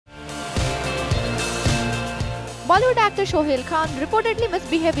Bollywood actor Sohail Khan reportedly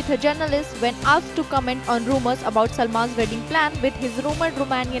misbehaved with a journalist when asked to comment on rumours about Salman's wedding plan with his rumoured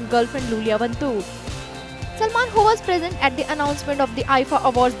Romanian girlfriend Lulia Vantur. Salman, who was present at the announcement of the IFA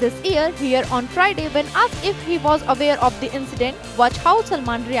Awards this year, here on Friday, when asked if he was aware of the incident, watch how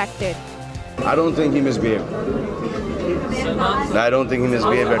Salman reacted. I don't think he misbehaved. I don't think he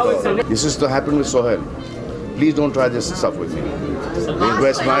misbehaved at all. This is to happen with Sohail. Please don't try this stuff with me.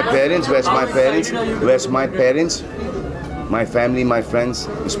 Where's my parents? Where's my parents? Where's my parents? My family, my friends,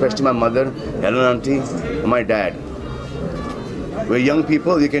 especially my mother, Helen auntie, and my dad. We're young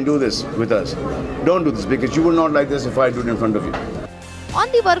people, you can do this with us. Don't do this because you will not like this if I do it in front of you.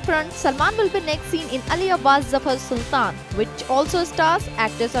 On the work front, Salman will be next seen in Ali Abbas Zafar's Sultan, which also stars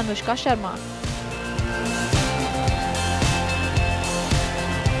actress Anushka Sharma.